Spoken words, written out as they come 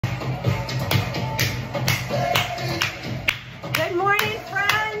Good morning,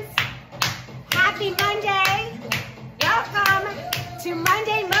 friends. Happy Monday. Welcome to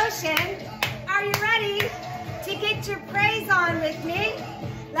Monday Motion. Are you ready to get your praise on with me?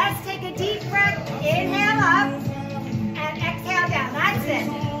 Let's take a deep breath. Inhale up and exhale down. That's it.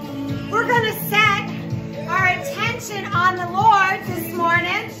 We're going to set our attention on the Lord this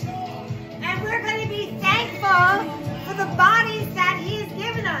morning, and we're going to be thankful for the bodies that He has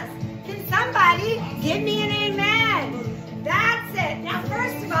given us. Can somebody give me an amen? That's it. Now,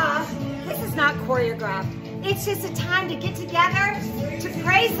 first of all, this is not choreographed. It's just a time to get together, to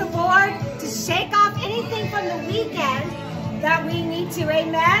praise the Lord, to shake off anything from the weekend that we need to.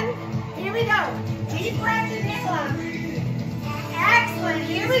 Amen? Here we go. Deep breath in this one. Excellent.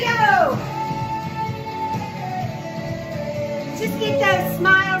 Here we go. Just get those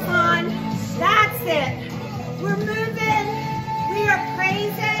smiles on. That's it. We're moving. We are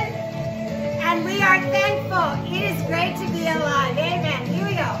praising. And we are thankful. It is great to be alive. Amen. Here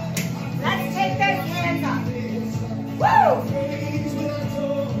we go. Let's take those hands up. Woo!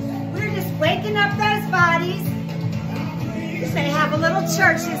 We're just waking up those bodies. We may have a little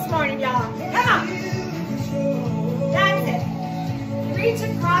church this morning, y'all. Come on. That's it. Reach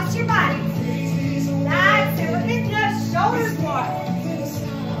across your body. That's it. We're getting those shoulders more.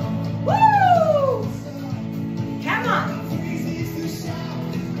 Woo! Come on.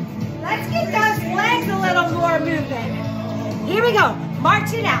 Let's get those legs a little more moving. Here we go.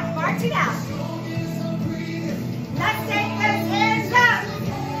 March it out. March it out. Let's take those hands up.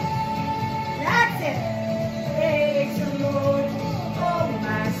 That's it. Praise the Lord, oh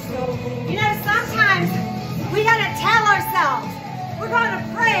my soul. You know, sometimes we got to tell ourselves we're going to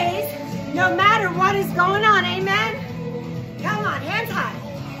praise no matter what is going on. Amen? Come on, hands high.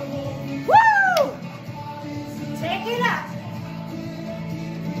 Woo! Take it up.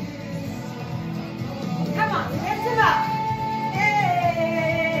 Come on, lift it up.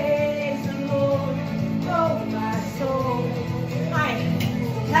 Praise the Lord, oh my soul. All right,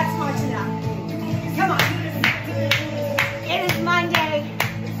 let's march it out. Come on. It is Monday.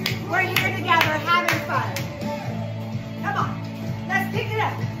 We're here together having fun. Come on. Let's pick it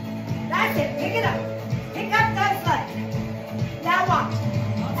up. That's it. Pick it up. Pick up those legs. Now walk.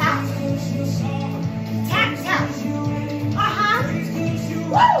 Out. Tap, tap. Uh-huh.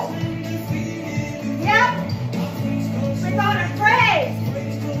 Woo! Yep. We're going to praise.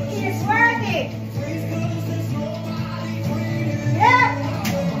 He is worthy. Yep.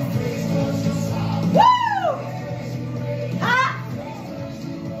 Woo! Huh?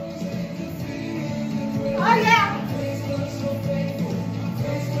 Oh, yeah.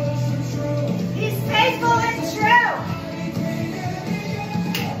 He's faithful and true.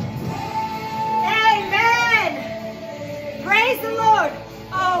 Amen. Praise the Lord.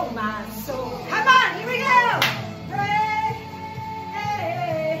 Oh, my soul. Come on, here we go. Praise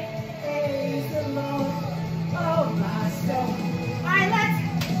the Lord. Oh, my soul. All right, let's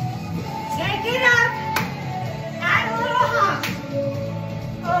take it up. Add a little hump.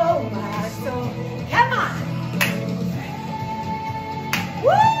 Oh, my soul. Come on.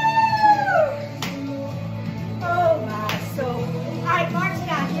 Woo! Oh, my soul. All right, march it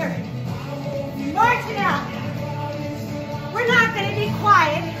out here. March it out. We're not going to be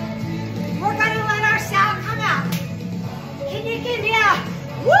quiet. We're going to let our shout come out. Can you give me a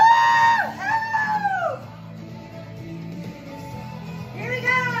woo? Here we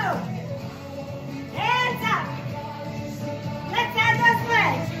go. Hands up. Let's add those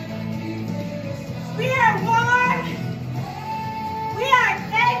legs. We are warm. We are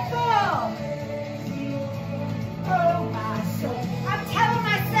thankful. Oh my soul. I'm telling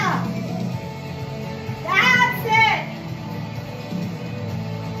myself. That's it.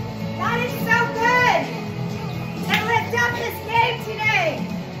 God is so good to lift up His name today.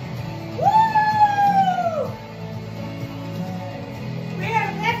 Woo! We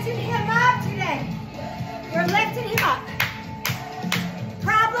are lifting Him up today. We're lifting Him up.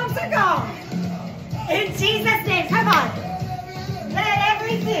 Problems are gone. In Jesus' name, come on. Let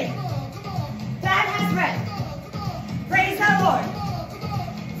everything that has breath praise the Lord.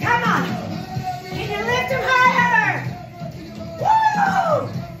 Come on. Can you lift Him higher? Woo!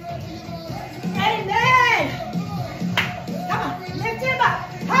 Amen. Come on, lift Him up.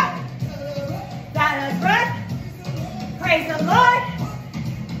 Huh? That has breath. Praise the Lord.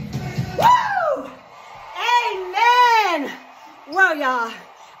 Woo! Amen. Whoa, y'all.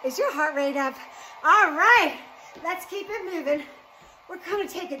 Is your heart rate up? All right. Let's keep it moving. We're going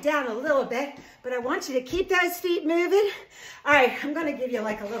to take it down a little bit, but I want you to keep those feet moving. All right, I'm going to give you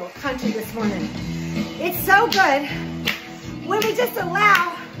like a little country this morning. It's so good when we just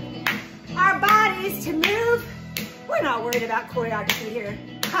allow our bodies to move We're not worried about choreography here.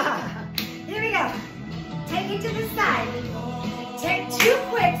 Here we go. Take it to the side. Take 2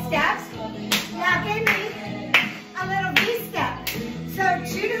 quick steps. Now give me a little V step. So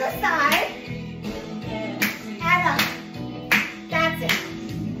 2 to the side. And up. That's it.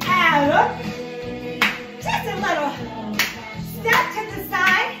 And up. Just a little step to the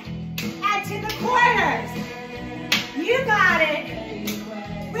side and to the corners. You got it.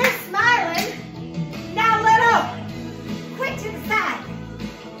 We're smiling. Now little. Quick to the side.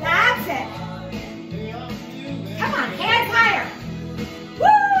 That's it. Come on, hands higher.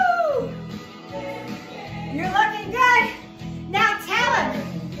 Woo! You're looking good. Now tell him,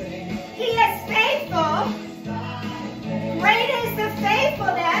 he is faithful. Great is the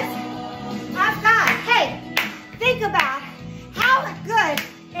faithfulness of God. Hey, think about how good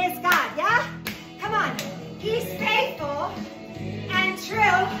is God, yeah? Come on. He's faithful and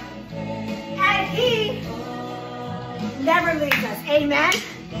true, and he never leaves us. Amen?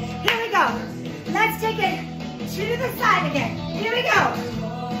 Here we go. Let's take it 2 to the side again. Here we go.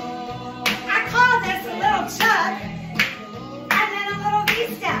 I call this a little chug and then a little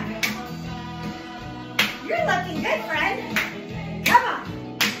V-step. You're looking good, friend. Come on.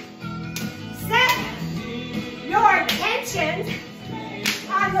 Set your intentions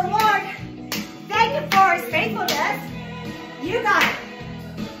on the Lord. Thank you for his faithfulness. You got it.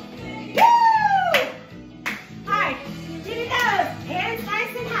 Woo! All right. Give me those. Hands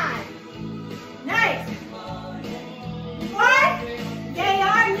nice and high. Nice. What? They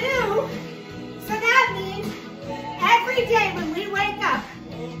are new. So that means every day when we wake up,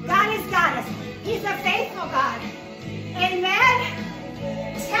 God has got us. He's a faithful God. Amen?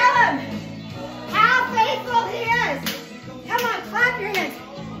 Tell him how faithful he is. Come on, clap your hands.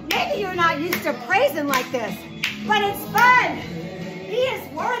 Maybe you're not used to praising like this, but it's fun. He is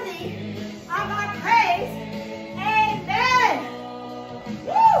worthy of our praise. Amen.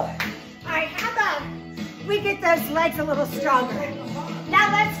 Woo! All right, how about we get those legs a little stronger? Now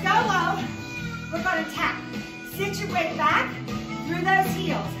let's go low. We're going to tap. Sit your weight back through those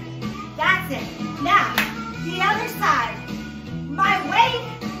heels. That's it. Now, the other side. My weight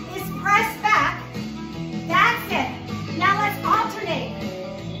is pressed back. That's it. Now let's alternate.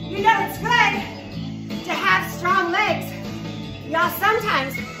 You know it's good to have strong legs. Y'all,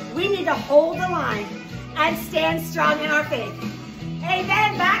 sometimes we need to hold the line and stand strong in our faith.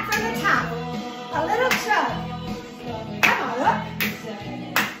 Amen. Back from the top. A little chug. Come on, up.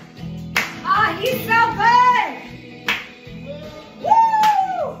 Oh, he's so good.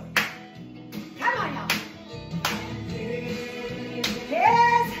 Woo! Come on, y'all.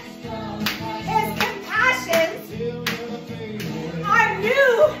 His compassions are new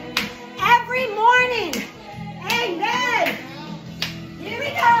every morning. Amen. Here we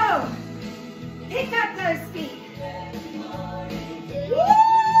go. Pick up those feet.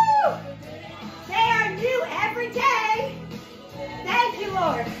 Woo! They are new every day. Thank you,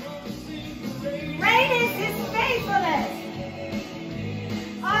 Lord. Great is his faithfulness.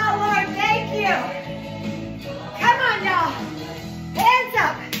 Oh, Lord, thank you. Come on, y'all. Hands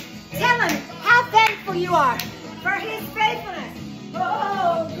up. Tell him how thankful you are for his faithfulness.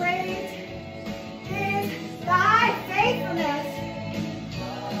 Oh, great is thy faithfulness.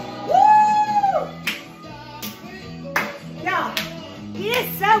 Woo! Y'all, he is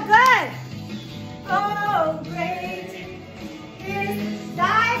so good. Oh, great is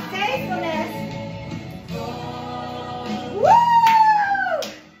thy faithfulness. Woo!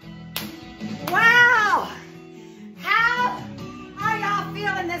 Wow! How are y'all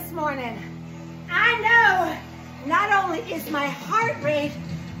feeling this morning? I know not only is my heart rate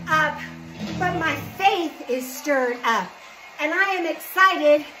up, but my faith is stirred up. And I am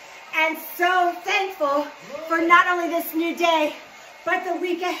excited and so thankful for not only this new day, but the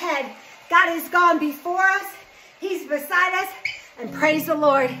week ahead. God has gone before us. He's beside us. And praise the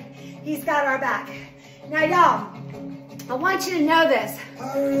Lord, he's got our back. Now, y'all, I want you to know this,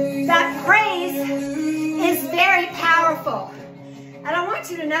 that praise is very powerful. And I want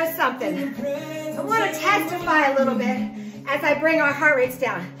you to know something. I want to testify a little bit as I bring our heart rates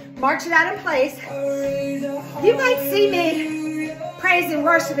down. March it out in place. You might see me praise and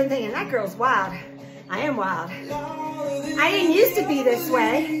worship and thinking, that girl's wild. I am wild. I didn't used to be this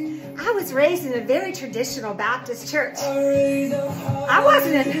way. I was raised in a very traditional Baptist church. I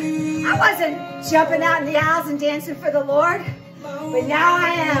wasn't jumping out in the aisles and dancing for the Lord, but now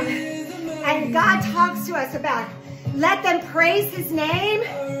I am. And God talks to us about, let them praise his name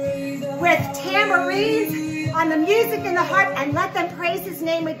with tambourines on the music and the harp, and let them praise his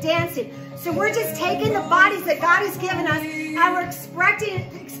name with dancing. So we're just taking the bodies that God has given us, and we're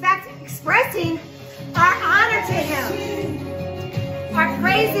expressing our honor more to him. Our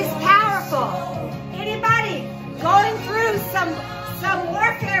praise is powerful. Anybody going through some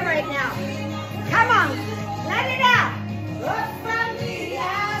warfare right now? Come on, let it out. Look from the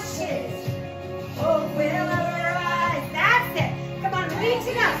ashes, hope will arise. That's it. Come on, reach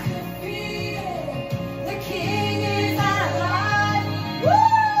it up. The King is alive.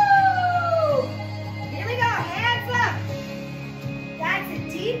 Woo! Here we go, hands up. That's a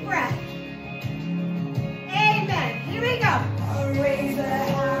deep breath. Amen. Here we go. Raise a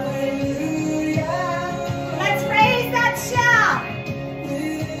hallelujah. Let's raise that shout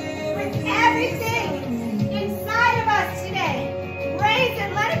with everything inside of us today. Raise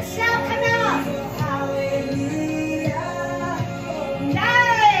it. Let it shout come out. Hallelujah.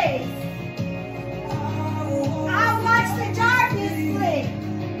 Nice. I'll watch the darkness flee.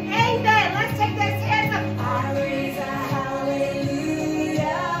 Amen. Let's take those hands up. I raise a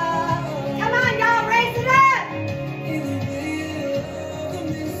hallelujah. Come on, y'all. Raise it up.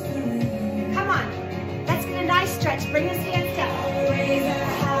 Come on. Let's get a nice stretch. Bring his hands down. Raise a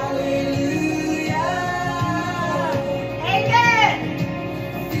hallelujah. Amen.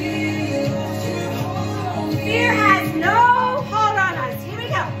 Fear has no hold on us. Here we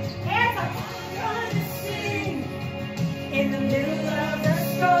go. Hands up. I'm gonna sing in the middle of the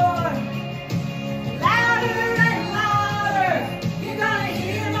storm. Louder and louder. You're gonna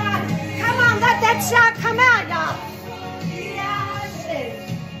hear my. Come on, let that shout come out, y'all. The ashes,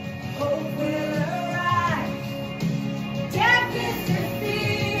 hope will arise. Death is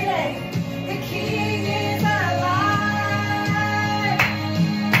defeated. The King is alive.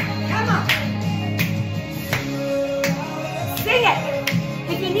 Come on. Sing it.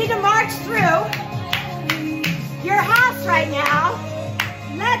 If you need to march through your house right now,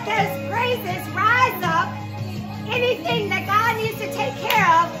 let those praises rise up. Anything that God needs to take care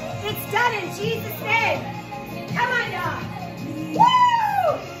of, it's done in Jesus' name. Come on, y'all.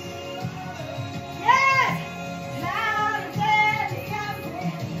 Woo! Yes! Louder than the other.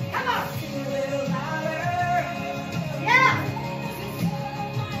 Come on. Sing a little louder. Yeah.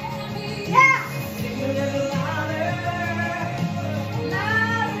 Yeah. Sing a little louder.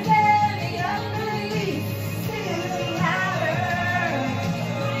 Louder than the unbelief. Sing a little louder.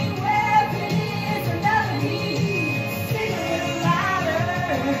 Weapon is another need. Sing a little louder.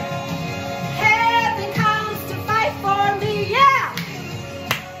 Heaven comes to fight for me. Yeah.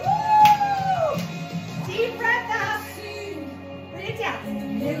 Woo! Deep breath out. Bring it down. In the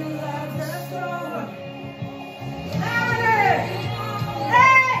middle of the storm. Louder.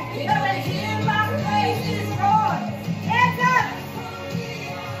 Hey, you're gonna hear my praises roar. Hands up.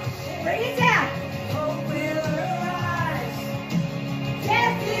 Bring it down. Hope will arise.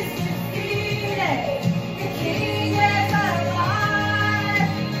 Death is defeated. The King is alive.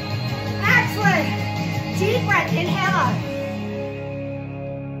 Excellent. Deep breath. Inhale up.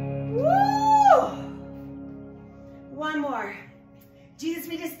 Woo! One more. Jesus,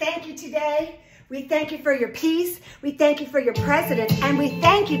 we just thank you today. We thank you for your peace. We thank you for your president. And we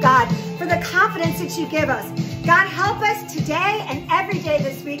thank you, God, for the confidence that you give us. God, help us today and every day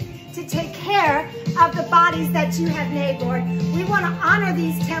this week to take care of the bodies that you have made, Lord. We want to honor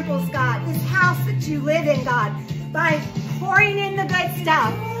these temples, God, this house that you live in, God, by pouring in the good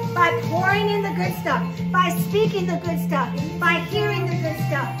stuff, by pouring in the good stuff, by speaking the good stuff, by hearing the good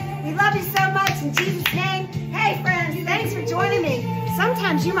stuff. We love you so much in Jesus' name. Hey, friends, thanks for joining me.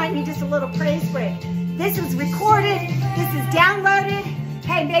 Sometimes you might need just a little praise break. This is recorded. This is downloaded.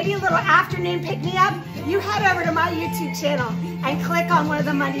 Hey, maybe a little afternoon pick-me-up. You head over to my YouTube channel and click on one of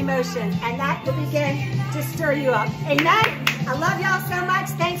the Monday Motion, and that will begin to stir you up. Amen? I love y'all so much.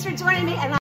 Thanks for joining me. And